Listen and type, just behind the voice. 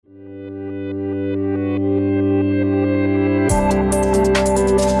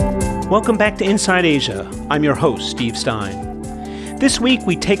Welcome back to Inside Asia. I'm your host, Steve Stein. This week,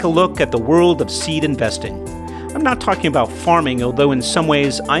 we take a look at the world of seed investing. I'm not talking about farming, although in some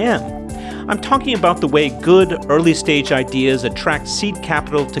ways I am. I'm talking about the way good early-stage ideas attract seed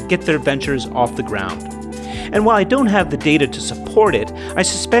capital to get their ventures off the ground. And while I don't have the data to support it, I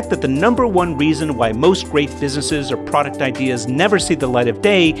suspect that the number one reason why most great businesses or product ideas never see the light of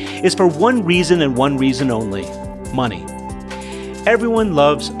day is for one reason and one reason only: money. Everyone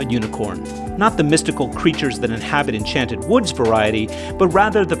loves a unicorn, not the mystical creatures that inhabit enchanted woods variety, but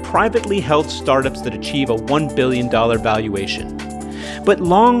rather the privately held startups that achieve a $1 billion valuation. But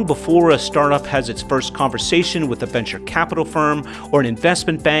long before a startup has its first conversation with a venture capital firm or an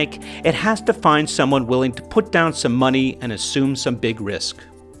investment bank, it has to find someone willing to put down some money and assume some big risk.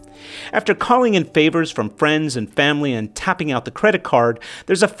 After calling in favors from friends and family and tapping out the credit card,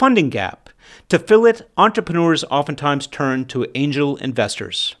 there's a funding gap. To fill it, entrepreneurs oftentimes turn to angel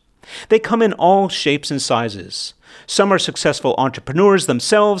investors. They come in all shapes and sizes. Some are successful entrepreneurs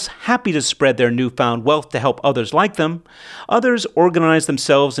themselves, happy to spread their newfound wealth to help others like them. Others organize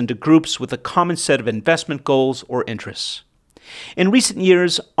themselves into groups with a common set of investment goals or interests. In recent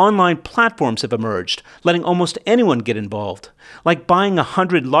years, online platforms have emerged, letting almost anyone get involved. Like buying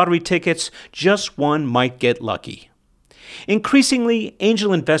 100 lottery tickets, just one might get lucky. Increasingly,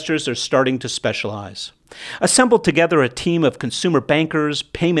 angel investors are starting to specialize. Assemble together a team of consumer bankers,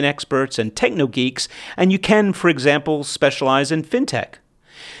 payment experts, and techno geeks, and you can, for example, specialize in fintech.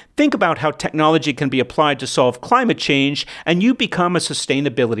 Think about how technology can be applied to solve climate change, and you become a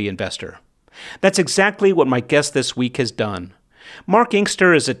sustainability investor. That's exactly what my guest this week has done. Mark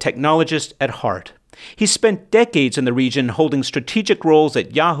Inkster is a technologist at heart. He's spent decades in the region holding strategic roles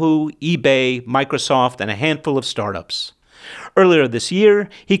at Yahoo, eBay, Microsoft, and a handful of startups. Earlier this year,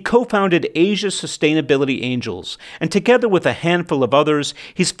 he co-founded Asia Sustainability Angels, and together with a handful of others,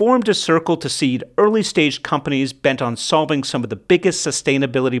 he's formed a circle to seed early-stage companies bent on solving some of the biggest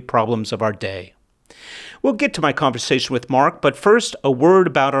sustainability problems of our day. We'll get to my conversation with Mark, but first, a word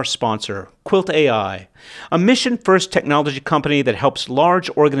about our sponsor, Quilt AI, a mission-first technology company that helps large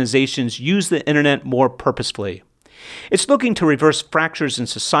organizations use the internet more purposefully. It's looking to reverse fractures in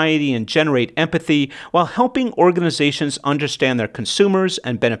society and generate empathy while helping organizations understand their consumers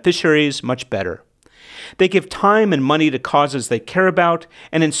and beneficiaries much better. They give time and money to causes they care about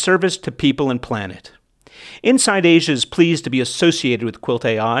and in service to people and planet. Inside Asia is pleased to be associated with Quilt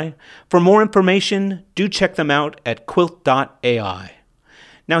AI. For more information, do check them out at quilt.ai.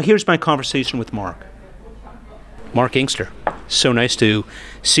 Now here's my conversation with Mark. Mark Inkster, so nice to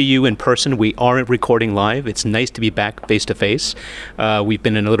see you in person. We are recording live. It's nice to be back face-to-face. We've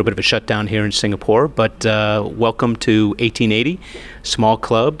been in a little bit of a shutdown here in Singapore, but welcome to 1880, small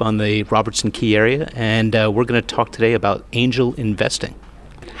club on the Robertson Quay area, and we're going to talk today about angel investing.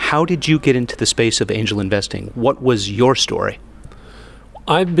 How did you get into the space of angel investing? What was your story?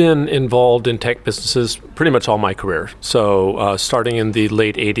 I've been involved in tech businesses pretty much all my career. So starting in the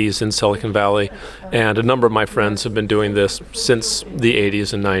late 80s in Silicon Valley, and a number of my friends have been doing this since the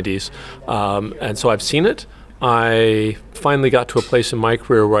 80s and 90s. And so I've seen it. I finally got to a place in my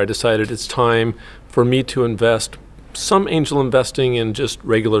career where I decided it's time for me to invest some angel investing in just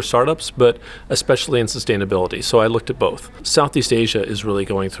regular startups, but especially in sustainability. So I looked at both. Southeast Asia is really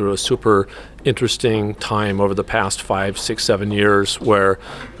going through a super interesting time over the past 5, 6, 7 years where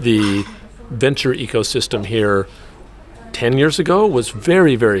the venture ecosystem here 10 years ago was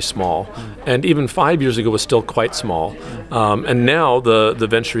very, very small, and even 5 years ago was still quite small. And now the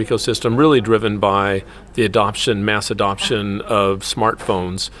venture ecosystem really driven by the mass adoption of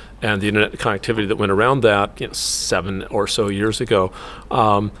smartphones and the internet connectivity that went around that 7 or so years ago,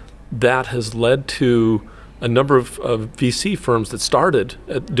 that has led to a number of VC firms that started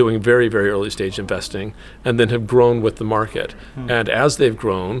doing very, very early stage investing and then have grown with the market. And as they've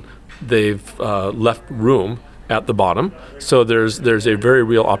grown, they've left room at the bottom. So there's a very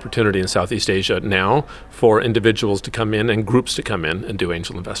real opportunity in Southeast Asia now for individuals to come in and groups to come in and do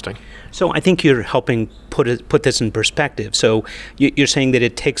angel investing. So I think you're helping put this in perspective. So you're saying that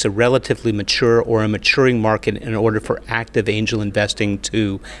it takes a relatively mature or a maturing market in order for active angel investing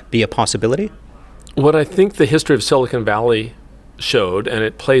to be a possibility? What I think the history of Silicon Valley showed, and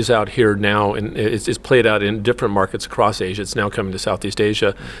it plays out here now, and it's played out in different markets across Asia, it's now coming to Southeast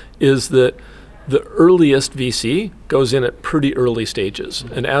Asia, is that the earliest VC goes in at pretty early stages.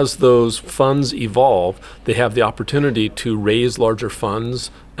 And as those funds evolve, they have the opportunity to raise larger funds.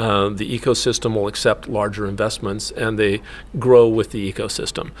 The ecosystem will accept larger investments, and they grow with the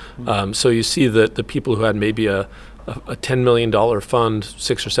ecosystem. So you see that the people who had maybe a a $10 million fund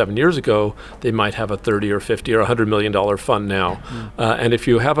 6 or 7 years ago, they might have a $30 or $50 or $100 million fund now. And if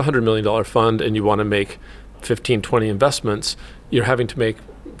you have a $100 million fund and you want to make 15, 20 investments, you're having to make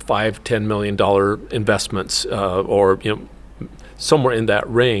 $5, $10 million investments or somewhere in that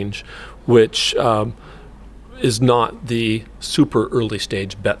range, which is not the super early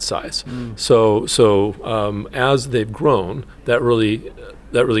stage bet size. So as they've grown, that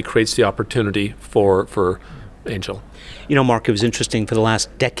really creates the opportunity for angel. Mark, it was interesting. For the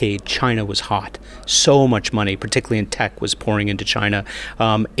last decade, China was hot. So much money, particularly in tech, was pouring into China.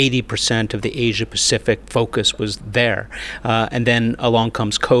 80% of the Asia-Pacific focus was there. And then along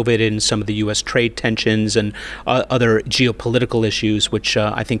comes COVID and some of the U.S. trade tensions and other geopolitical issues, which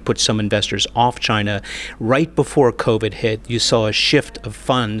I think put some investors off China. Right before COVID hit, you saw a shift of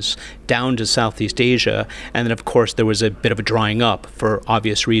funds down to Southeast Asia. And then, of course, there was a bit of a drying up for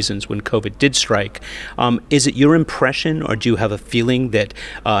obvious reasons when COVID did strike. Is it your impression, or do you have a feeling that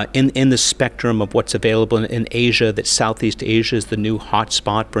in the spectrum of what's available in Asia, that Southeast Asia is the new hot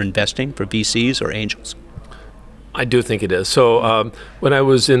spot for investing for VCs or angels? I do think it is. So when I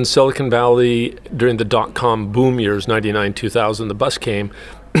was in Silicon Valley during the dot-com boom years, 99, 2000, the bus came.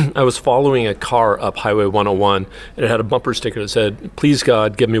 I was following a car up Highway 101, and it had a bumper sticker that said, "Please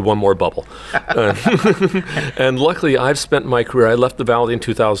God, give me one more bubble." And luckily, I've spent my career, I left the Valley in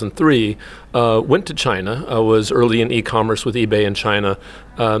 2003, went to China. I was early in e-commerce with eBay in China,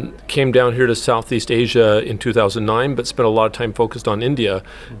 came down here to Southeast Asia in 2009, but spent a lot of time focused on India.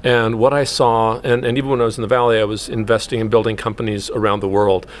 And what I saw, and even when I was in the Valley, I was investing and building companies around the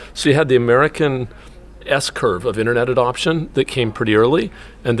world. So you had the American S-curve of internet adoption that came pretty early,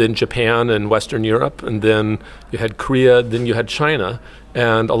 and then Japan and Western Europe, and then you had Korea, then you had China.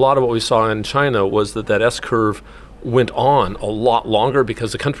 And a lot of what we saw in China was that S-curve went on a lot longer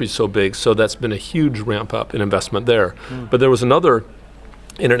because the country's so big, so that's been a huge ramp up in investment there. But there was another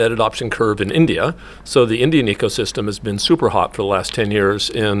internet adoption curve in India. So the Indian ecosystem has been super hot for the last 10 years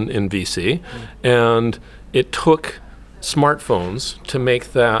in VC, and it took smartphones to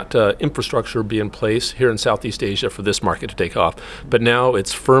make that infrastructure be in place here in Southeast Asia for this market to take off. But now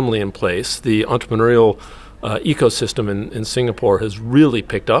it's firmly in place. The entrepreneurial ecosystem in Singapore has really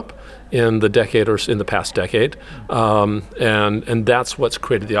picked up in the past decade, and that's what's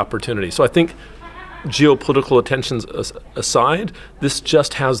created the opportunity. So I think geopolitical tensions aside, this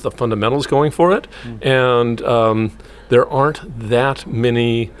just has the fundamentals going for it, and there aren't that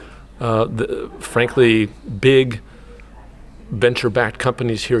many, frankly, big venture-backed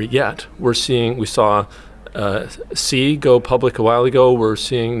companies here yet. We saw Sea go public a while ago. We're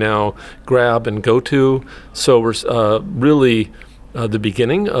seeing now Grab and GoTo. So we're really the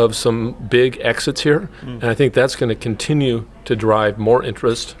beginning of some big exits here, and I think that's going to continue to drive more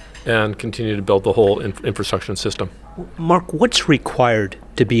interest and continue to build the whole infrastructure system. Mark, what's required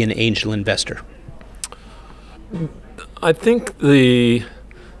to be an angel investor? I think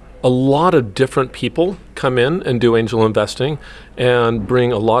a lot of different people come in and do angel investing and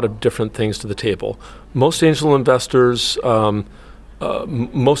bring a lot of different things to the table. Most angel investors,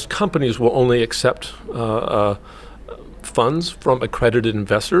 most companies will only accept funds from accredited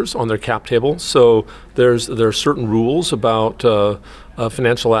investors on their cap table. So there are certain rules about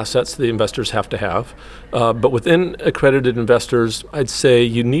financial assets the investors have to have. But within accredited investors, I'd say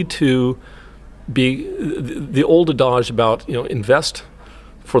you need to be the old adage about invest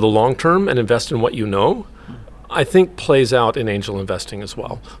for the long term and invest in what you know, I think plays out in angel investing as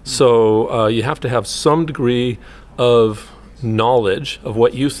well. So you have to have some degree of knowledge of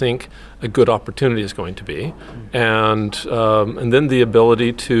what you think a good opportunity is going to be, and then the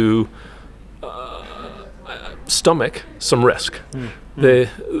ability to stomach some risk. The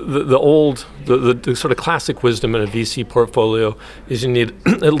sort of classic wisdom in a VC portfolio is you need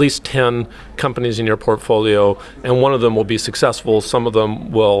at least 10 companies in your portfolio, and one of them will be successful, some of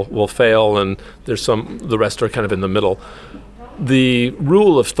them will fail, and the rest are kind of in the middle. The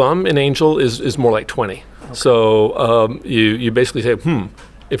rule of thumb in angel is more like 20. Okay. So you basically say,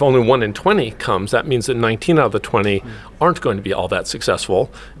 if only 1 in 20 comes, that means that 19 out of the 20 aren't going to be all that successful,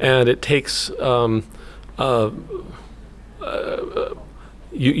 and it takes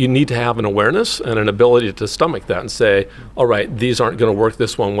you need to have an awareness and an ability to stomach that and say, all right, these aren't going to work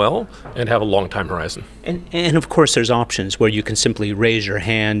this one well, and have a long time horizon. And of course, there's options where you can simply raise your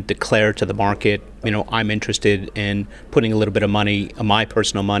hand, declare to the market, I'm interested in putting a little bit of money, my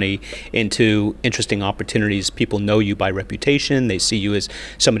personal money, into interesting opportunities. People know you by reputation. They see you as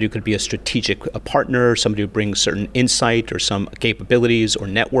somebody who could be a strategic partner, somebody who brings certain insight or some capabilities or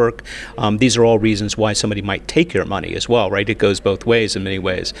network. These are all reasons why somebody might take your money as well, right? It goes both ways in many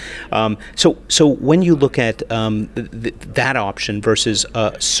ways. So when you look at that option versus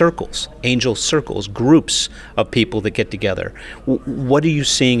circles, angel circles, groups of people that get together, what are you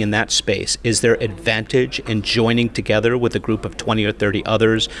seeing in that space? Is there advantage in joining together with a group of 20 or 30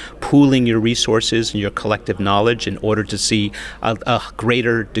 others, pooling your resources and your collective knowledge in order to see a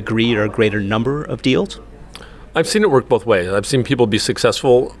greater degree or a greater number of deals? I've seen it work both ways. I've seen people be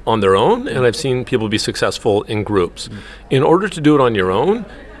successful on their own, and I've seen people be successful in groups. In order to do it on your own,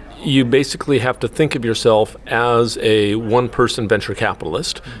 you basically have to think of yourself as a one-person venture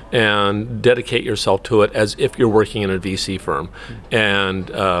capitalist and dedicate yourself to it as if you're working in a VC firm.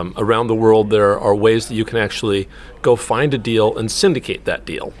 And around the world, there are ways that you can actually go find a deal and syndicate that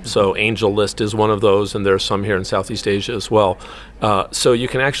deal. So AngelList is one of those, and there are some here in Southeast Asia as well. So you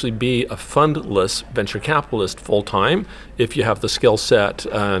can actually be a fundless venture capitalist full-time if you have the skill set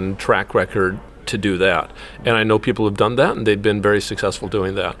and track record to do that. And I know people have done that, and they've been very successful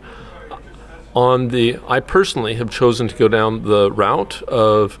doing that. I personally have chosen to go down the route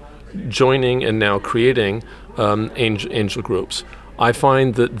of joining and now creating angel groups. I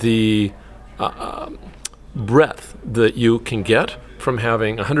find that the breadth that you can get from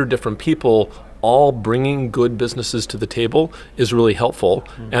having 100 different people all bringing good businesses to the table is really helpful,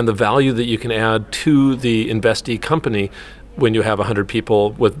 and the value that you can add to the investee company when you have 100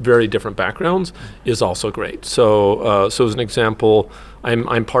 people with very different backgrounds is also great. So as an example,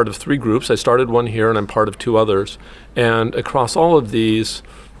 I'm part of 3 groups. I started one here, and I'm part of 2 others. And across all of these,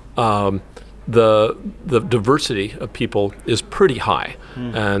 the diversity of people is pretty high.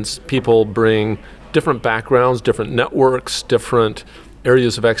 And people bring different backgrounds, different networks, different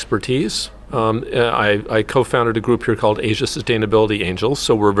areas of expertise. I co-founded a group here called Asia Sustainability Angels,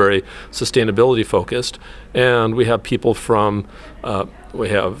 so we're very sustainability focused, and we have people from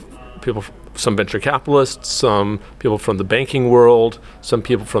some venture capitalists, some people from the banking world, some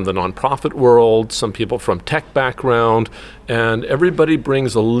people from the nonprofit world, some people from tech background, and everybody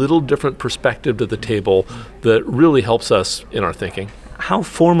brings a little different perspective to the table that really helps us in our thinking. How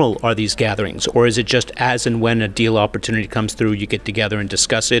formal are these gatherings? Or is it just as and when a deal opportunity comes through, you get together and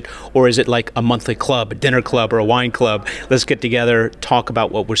discuss it? Or is it like a monthly club, a dinner club, or a wine club? Let's get together, talk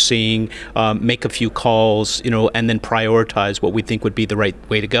about what we're seeing, make a few calls, and then prioritize what we think would be the right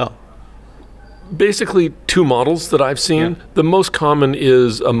way to go. Basically 2 models that I've seen. Yeah. The most common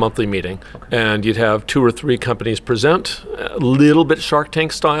is a monthly meeting, and you'd have 2 or 3 companies present, a little bit Shark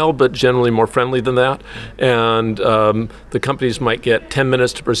Tank style, but generally more friendly than that. And the companies might get 10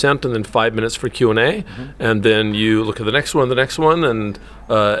 minutes to present and then 5 minutes for Q&A. And then you look at the next one, and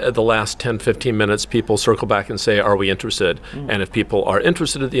at the last 10, 15 minutes, people circle back and say, are we interested? And if people are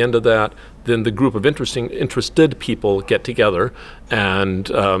interested at the end of that, then the group of interested people get together and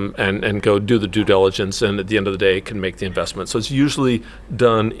go do the due diligence, and at the end of the day can make the investment. So it's usually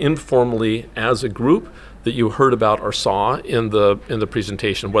done informally as a group that you heard about or saw in the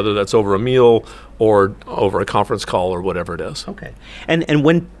presentation, whether that's over a meal or over a conference call or whatever it is. Okay. And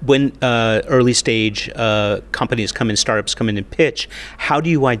when early stage companies come in, startups come in and pitch, how do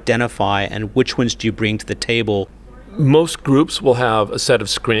you identify and which ones do you bring to the table? Most groups will have a set of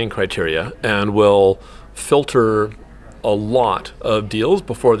screening criteria and will filter a lot of deals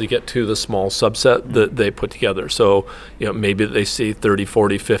before they get to the small subset that they put together. So, maybe they see 30,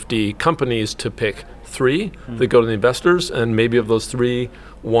 40, 50 companies to pick 3 that go to the investors, and maybe of those 3,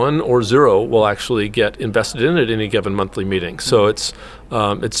 1 or 0 will actually get invested in at any given monthly meeting. So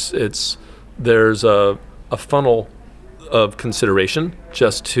there's a funnel of consideration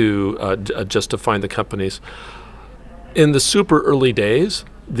just to find the companies. In the super early days,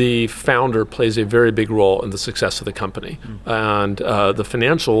 the founder plays a very big role in the success of the company, and the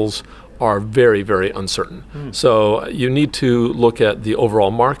financials are very, very uncertain. So you need to look at the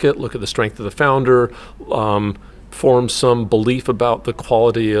overall market, look at the strength of the founder, form some belief about the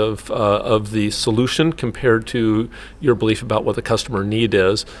quality of the solution compared to your belief about what the customer need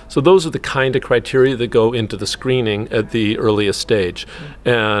is. So those are the kind of criteria that go into the screening at the earliest stage,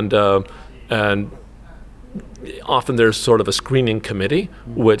 and often there's sort of a screening committee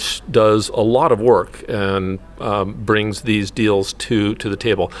which does a lot of work and brings these deals to the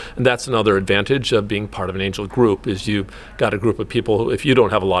table. And that's another advantage of being part of an angel group, is you've got a group of people who, if you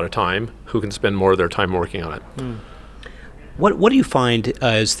don't have a lot of time, who can spend more of their time working on it. What do you find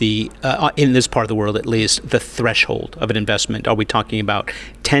as in this part of the world at least, the threshold of an investment? Are we talking about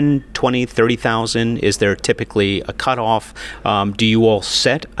 10, 20, 30,000? Is there typically a cutoff? Do you all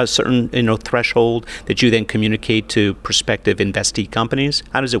set a certain threshold that you then communicate to prospective investee companies?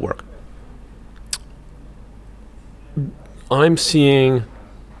 How does it work? I'm seeing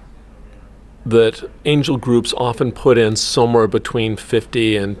that angel groups often put in somewhere between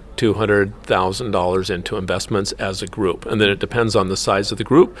 $50,000 and $200,000 into investments as a group. And then it depends on the size of the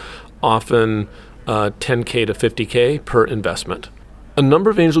group, often $10K to $50K per investment. A number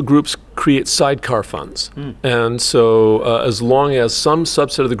of angel groups create sidecar funds. And so as long as some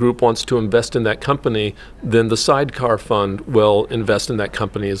subset of the group wants to invest in that company, then the sidecar fund will invest in that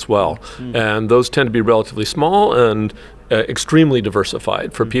company as well. And those tend to be relatively small and extremely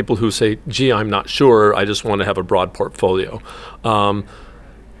diversified for people who say, gee, I'm not sure, I just want to have a broad portfolio.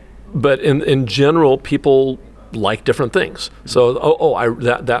 But in general, people like different things. So,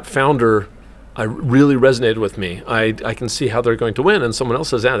 that founder really resonated with me. I can see how they're going to win, and someone else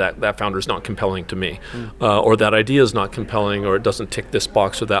says, that founder's not compelling to me, or that idea is not compelling, or it doesn't tick this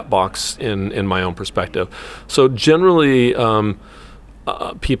box or that box in my own perspective. So generally,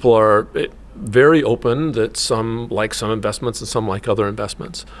 people are very open that some like some investments and some like other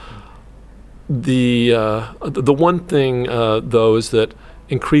investments. The one thing, though, is that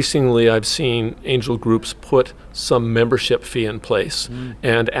increasingly I've seen angel groups put some membership fee in place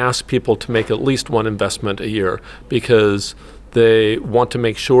and ask people to make at least one investment a year because they want to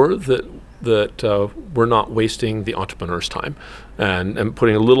make sure that we're not wasting the entrepreneur's time and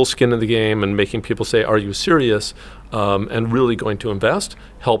putting a little skin in the game and making people say, are you serious? And really going to invest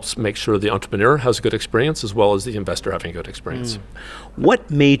helps make sure the entrepreneur has a good experience as well as the investor having a good experience. What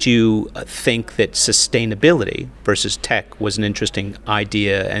made you think that sustainability versus tech was an interesting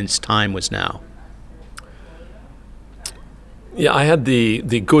idea and its time was now? Yeah, I had the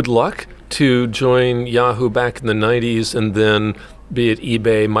good luck to join Yahoo back in the 90s and then be at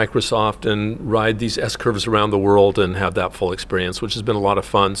eBay, Microsoft, and ride these S-curves around the world and have that full experience, which has been a lot of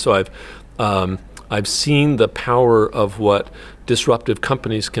fun. So I've seen the power of what disruptive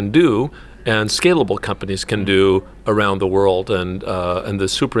companies can do and scalable companies can do around the world, and the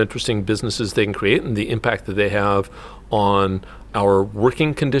super interesting businesses they can create and the impact that they have on our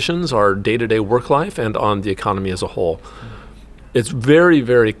working conditions, our day-to-day work life, and on the economy as a whole. It's very,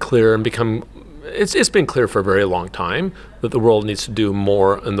 very clear and it's been clear for a very long time that the world needs to do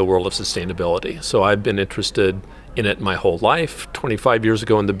more in the world of sustainability. So I've been interested in it my whole life. 25 years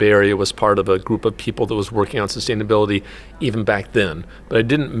ago in the Bay Area was part of a group of people that was working on sustainability even back then. But I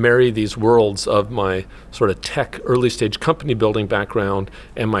didn't marry these worlds of my sort of tech early stage company building background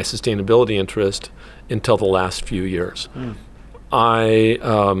and my sustainability interest until the last few years.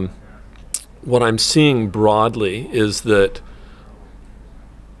 What I'm seeing broadly is that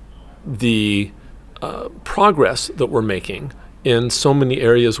the progress that we're making in so many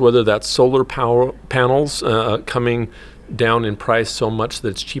areas, whether that's solar power panels coming down in price so much that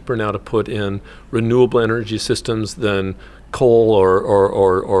it's cheaper now to put in renewable energy systems than coal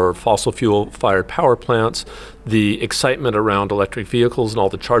or fossil fuel fired power plants, the excitement around electric vehicles and all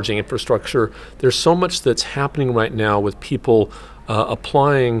the charging infrastructure. There's so much that's happening right now with people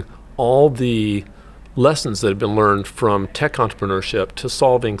applying all the lessons that have been learned from tech entrepreneurship to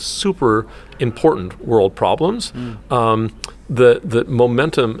solving super important world problems. The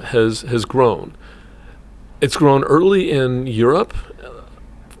momentum has grown. It's grown early in Europe.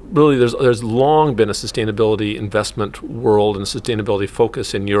 Really, there's long been a sustainability investment world and sustainability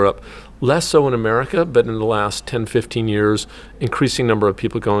focus in Europe. Less so in America, but in the last 10, 15 years, increasing number of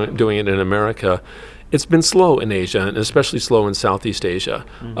people doing it in America. It's been slow in Asia, and especially slow in Southeast Asia.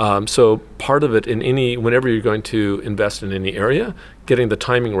 So part of it whenever you're going to invest in any area, getting the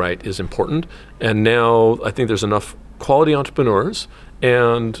timing right is important. And now I think there's enough quality entrepreneurs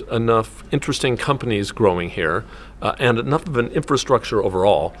and enough interesting companies growing here, and enough of an infrastructure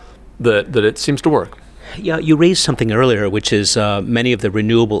overall that it seems to work. Yeah, you raised something earlier, which is many of the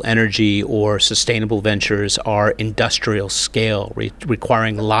renewable energy or sustainable ventures are industrial scale,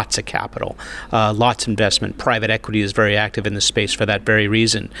 requiring lots of capital, lots of investment. Private equity is very active in the space for that very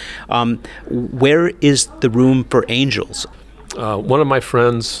reason. Where is the room for angels? One of my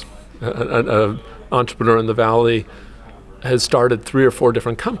friends, an entrepreneur in the Valley, has started 3 or 4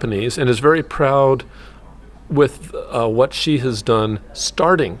 different companies and is very proud with what she has done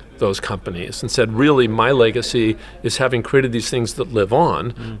starting those companies, and said, really, my legacy is having created these things that live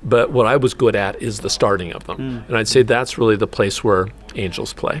on, but what I was good at is the starting of them. And I'd say that's really the place where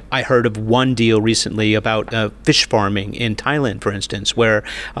angels play. I heard of one deal recently about fish farming in Thailand, for instance, where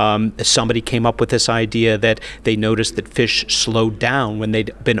somebody came up with this idea that they noticed that fish slowed down when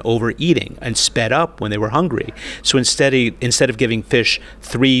they'd been overeating and sped up when they were hungry. So instead of giving fish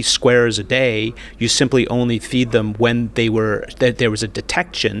 3 squares a day, you simply only feed them when there was a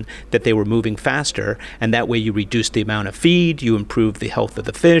detection that they were moving faster, and that way you reduce the amount of feed, you improve the health of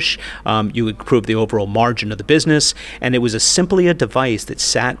the fish, you improve the overall margin of the business, and it was simply a device device that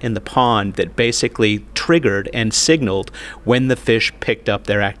sat in the pond that basically triggered and signaled when the fish picked up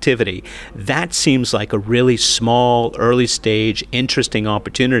their activity. That seems like a really small, early stage, interesting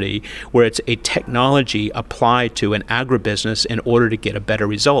opportunity where it's a technology applied to an agribusiness in order to get a better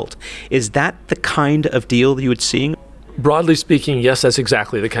result. Is that the kind of deal that you would see? Broadly speaking, yes, that's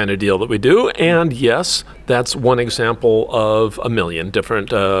exactly the kind of deal that we do. And yes, that's one example of a million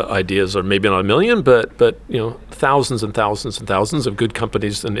different ideas, or maybe not a million, but thousands and thousands and thousands of good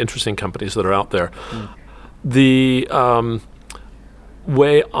companies and interesting companies that are out there. The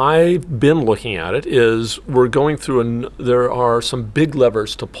way I've been looking at it is we're going through, there are some big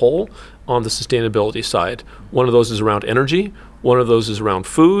levers to pull on the sustainability side. One of those is around energy, one of those is around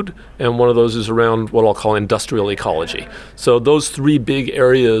food, and one of those is around what I'll call industrial ecology. So those three big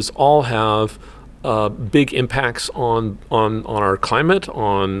areas all have big impacts on our climate,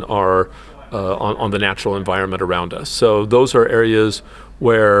 on the natural environment around us. So those are areas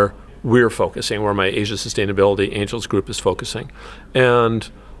where we're focusing, where my Asia Sustainability Angels group is focusing. And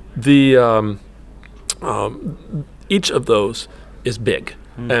the each of those is big.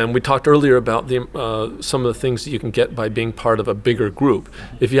 And we talked earlier about some of the things that you can get by being part of a bigger group.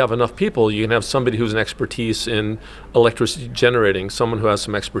 If you have enough people, you can have somebody who's an expertise in electricity generating, someone who has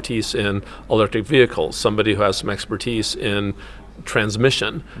some expertise in electric vehicles, somebody who has some expertise in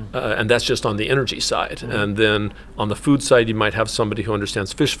transmission, and that's just on the energy side. And then on the food side, you might have somebody who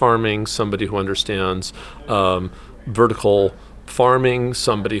understands fish farming, somebody who understands vertical farming,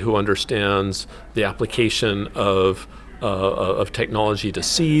 somebody who understands the application of technology to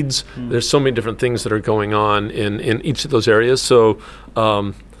seeds. There's so many different things that are going on in each of those areas. So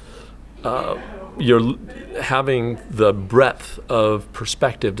you're having the breadth of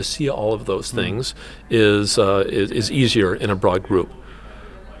perspective to see all of those things is easier in a broad group.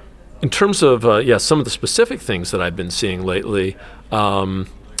 In terms of some of the specific things that I've been seeing lately, on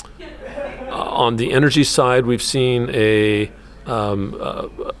the energy side, we've seen there's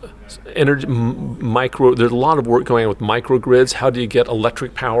a lot of work going on with microgrids. How do you get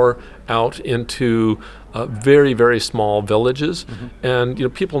electric power out into very, very small villages?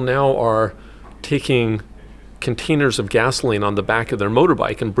 And people now are taking containers of gasoline on the back of their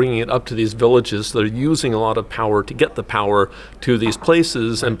motorbike and bringing it up to these villages. They're using a lot of power to get the power to these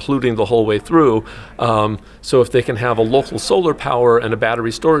places and polluting the whole way through. So if they can have a local solar power and a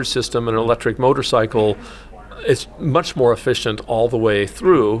battery storage system and an electric motorcycle, it's much more efficient all the way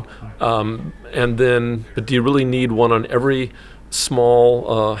through. But do you really need one on every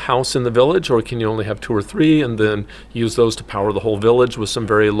small house in the village, or can you only have 2 or 3 and then use those to power the whole village with some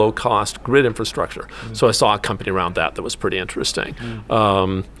very low-cost grid infrastructure? So I saw a company around that was pretty interesting.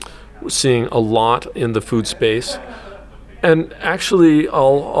 We're seeing a lot in the food space. And actually,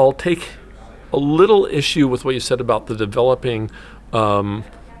 I'll take a little issue with what you said about the developing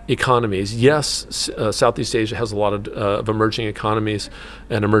economies. Yes, Southeast Asia has a lot of emerging economies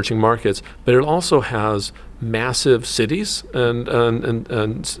and emerging markets, but it also has massive cities and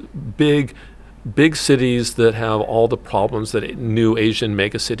big cities that have all the problems that new Asian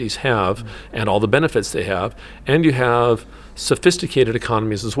megacities have and all the benefits they have. And you have sophisticated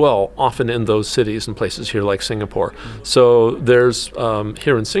economies as well, often in those cities and places here like Singapore. So there's,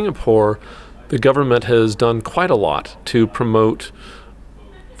 here in Singapore, the government has done quite a lot to promote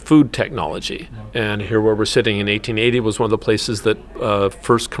food technology. And here where we're sitting in 1880 was one of the places that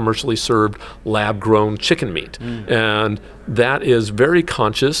first commercially served lab-grown chicken meat. And that is very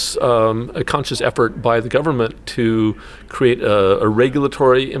conscious, a conscious effort by the government to create a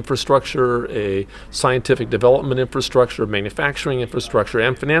regulatory infrastructure, a scientific development infrastructure, manufacturing infrastructure,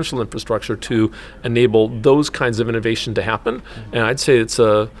 and financial infrastructure to enable those kinds of innovation to happen. And I'd say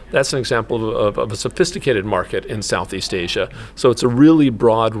that's an example of a sophisticated market in Southeast Asia. So it's a really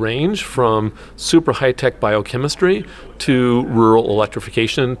broad range from super high-tech biochemistry to rural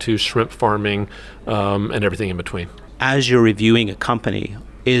electrification to shrimp farming and everything in between. As you're reviewing a company,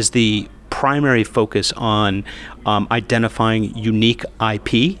 is the primary focus on identifying unique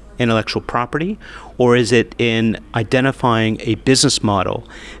IP, intellectual property, or is it in identifying a business model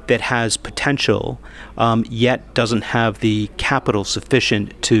that has potential yet doesn't have the capital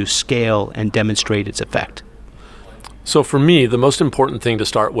sufficient to scale and demonstrate its effect? So for me, the most important thing to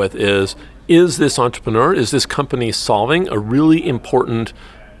start with is this entrepreneur, is this company solving a really important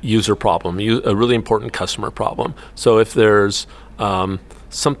user problem, a really important customer problem? So if there's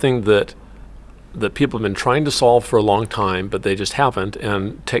something that that people have been trying to solve for a long time, but they just haven't,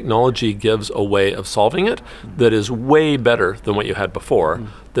 and technology gives a way of solving it that is way better than what you had before,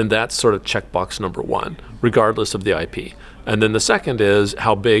 then that's sort of checkbox number one, regardless of the IP. And then the second is,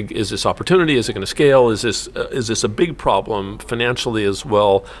 how big is this opportunity? Is it going to scale? Is this a big problem financially as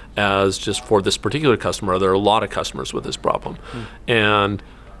well as just for this particular customer? Are there a lot of customers with this problem? And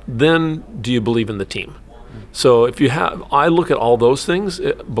then, do you believe in the team? So I look at all those things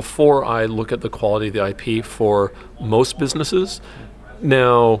before I look at the quality of the IP for most businesses.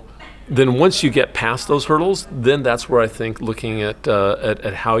 Now, then once you get past those hurdles, then that's where I think looking at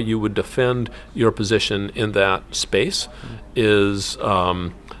how you would defend your position in that space is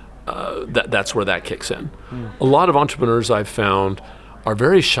that's where that kicks in. A lot of entrepreneurs I've found are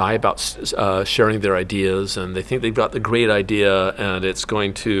very shy about sharing their ideas, and they think they've got the great idea, and it's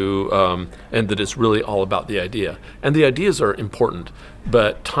going to, and that it's really all about the idea. And the ideas are important,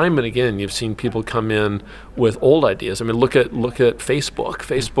 but time and again, you've seen people come in with old ideas. I mean, look at Facebook.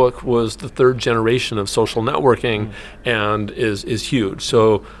 Facebook was the third generation of social networking, and is huge.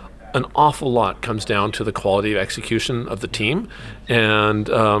 So an awful lot comes down to the quality of execution of the team, and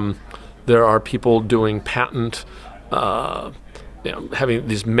there are people doing patent. Having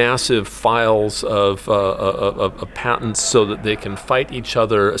these massive files of patents so that they can fight each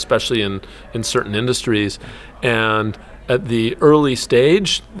other, especially in certain industries. And at the early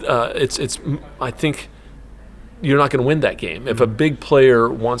stage, I think you're not going to win that game. If a big player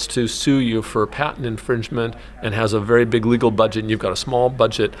wants to sue you for patent infringement and has a very big legal budget and you've got a small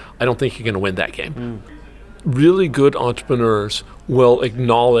budget, I don't think you're going to win that game. Really good entrepreneurs will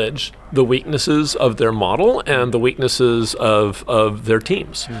acknowledge the weaknesses of their model and the weaknesses of their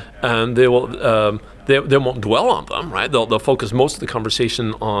teams, and they will they won't dwell on them. Right? They'll focus most of the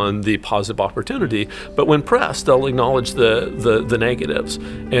conversation on the positive opportunity, but when pressed, they'll acknowledge the negatives,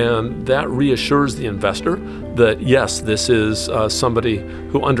 and that reassures the investor that yes, this is somebody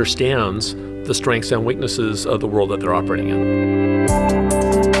who understands the strengths and weaknesses of the world that they're operating in.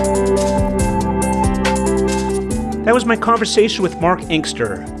 That was my conversation with Mark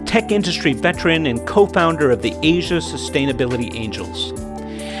Inkster, tech industry veteran and co-founder of the Asia Sustainability Angels.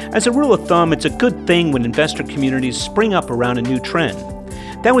 As a rule of thumb, it's a good thing when investor communities spring up around a new trend.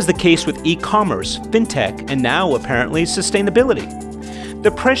 That was the case with e-commerce, fintech, and now apparently sustainability. The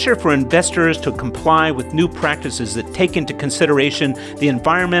pressure for investors to comply with new practices that take into consideration the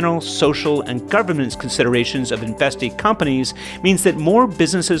environmental, social, and governance considerations of investee companies means that more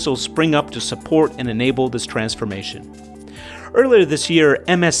businesses will spring up to support and enable this transformation. Earlier this year,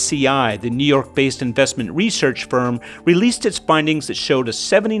 MSCI, the New York-based investment research firm, released its findings that showed a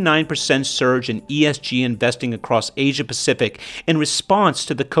 79% surge in ESG investing across Asia-Pacific in response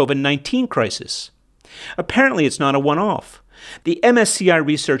to the COVID-19 crisis. Apparently, it's not a one-off. The MSCI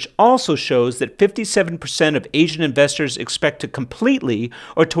research also shows that 57% of Asian investors expect to completely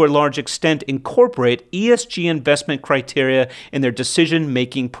or to a large extent incorporate ESG investment criteria in their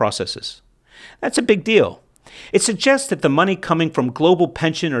decision-making processes. That's a big deal. It suggests that the money coming from global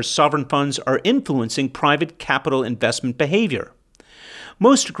pension or sovereign funds are influencing private capital investment behavior.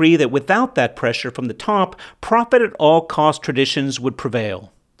 Most agree that without that pressure from the top, profit at all cost traditions would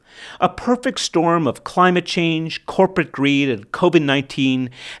prevail. A perfect storm of climate change, corporate greed, and COVID-19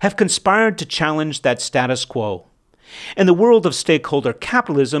 have conspired to challenge that status quo. In the world of stakeholder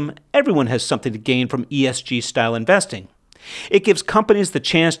capitalism, everyone has something to gain from ESG-style investing. It gives companies the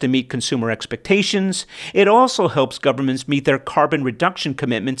chance to meet consumer expectations. It also helps governments meet their carbon reduction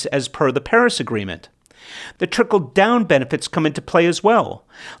commitments as per the Paris Agreement. The trickle-down benefits come into play as well,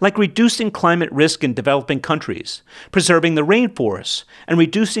 like reducing climate risk in developing countries, preserving the rainforests, and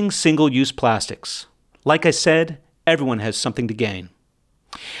reducing single-use plastics. Like I said, everyone has something to gain.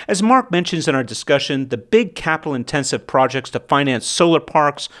 As Mark mentions in our discussion, the big capital-intensive projects to finance solar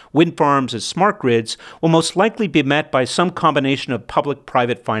parks, wind farms, and smart grids will most likely be met by some combination of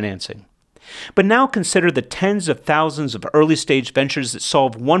public-private financing. But now consider the tens of thousands of early-stage ventures that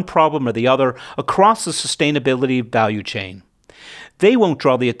solve one problem or the other across the sustainability value chain. They won't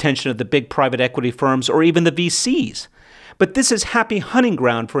draw the attention of the big private equity firms or even the VCs. But this is happy hunting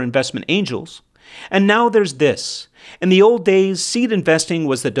ground for investment angels. And now there's this. In the old days, seed investing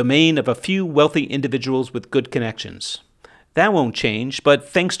was the domain of a few wealthy individuals with good connections. That won't change, but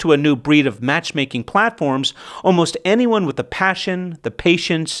thanks to a new breed of matchmaking platforms, almost anyone with the passion, the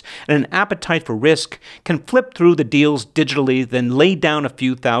patience, and an appetite for risk can flip through the deals digitally, then lay down a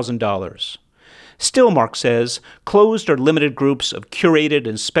few $1,000s. Still, Mark says, closed or limited groups of curated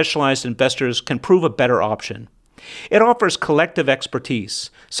and specialized investors can prove a better option. It offers collective expertise,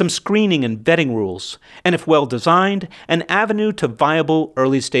 some screening and vetting rules, and if well designed, an avenue to viable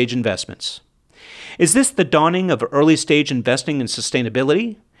early-stage investments. Is this the dawning of early-stage investing in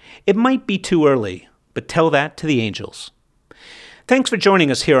sustainability? It might be too early, but tell that to the angels. Thanks for joining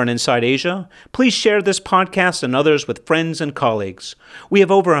us here on Inside Asia. Please share this podcast and others with friends and colleagues. We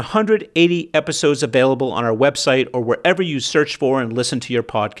have over 180 episodes available on our website or wherever you search for and listen to your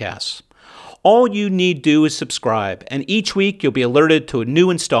podcasts. All you need do is subscribe, and each week you'll be alerted to a new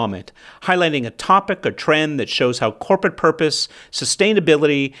installment, highlighting a topic or trend that shows how corporate purpose,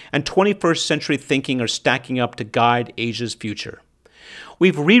 sustainability, and 21st century thinking are stacking up to guide Asia's future.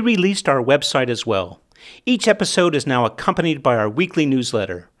 We've re-released our website as well. Each episode is now accompanied by our weekly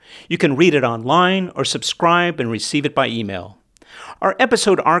newsletter. You can read it online or subscribe and receive it by email. Our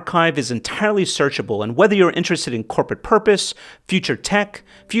episode archive is entirely searchable, and whether you're interested in corporate purpose, future tech,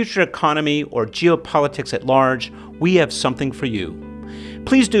 future economy, or geopolitics at large, we have something for you.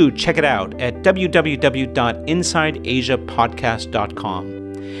 Please do check it out at www.insideasiapodcast.com.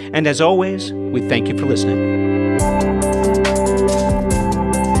 And as always, we thank you for listening.